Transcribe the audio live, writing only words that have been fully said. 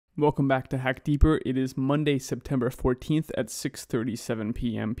Welcome back to Hack Deeper. It is Monday, September 14th at 6:37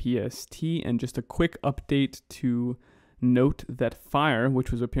 p.m. PST, and just a quick update to note that fire,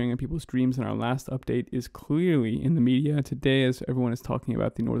 which was appearing in people's dreams in our last update, is clearly in the media today as everyone is talking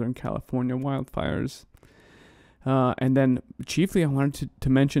about the Northern California wildfires. And then chiefly I wanted to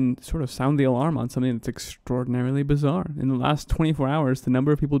mention, sort of sound the alarm on something that's extraordinarily bizarre. In the last 24 hours, the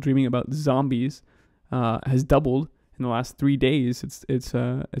number of people dreaming about zombies has doubled. In the last 3 days,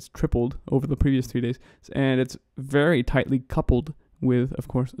 it's tripled over the previous 3 days, and it's very tightly coupled with, of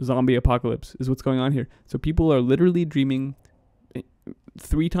course, zombie apocalypse is what's going on here. So people are literally dreaming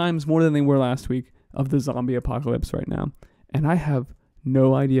 3 times more than they were last week of the zombie apocalypse right now, and I have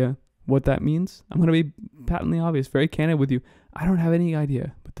no idea what that means. I'm going to be patently obvious, very candid with you. I don't have any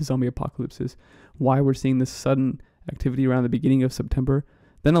idea what the zombie apocalypse is, why we're seeing this sudden activity around the beginning of September,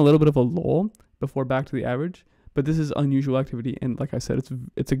 then a little bit of a lull before back to the average. But this is unusual activity, and like I said,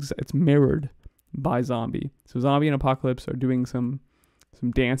 it's mirrored by zombie. So zombie and apocalypse are doing some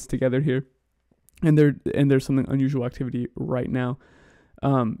dance together here, and there's something unusual activity right now.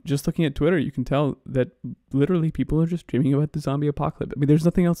 Just looking at Twitter, you can tell that literally people are just dreaming about the zombie apocalypse. I mean, there's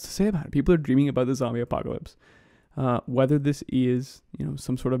nothing else to say about it. People are dreaming about the zombie apocalypse. Whether this is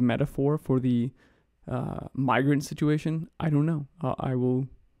some sort of metaphor for the migrant situation, I don't know. I will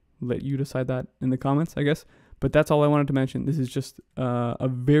let you decide that in the comments, I guess. But that's all I wanted to mention. This is just a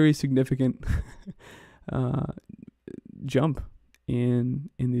very significant jump in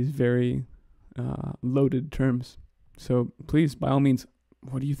these very loaded terms. So please, by all means,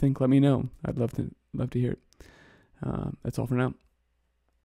 what do you think? Let me know. I'd love to hear it. That's all for now.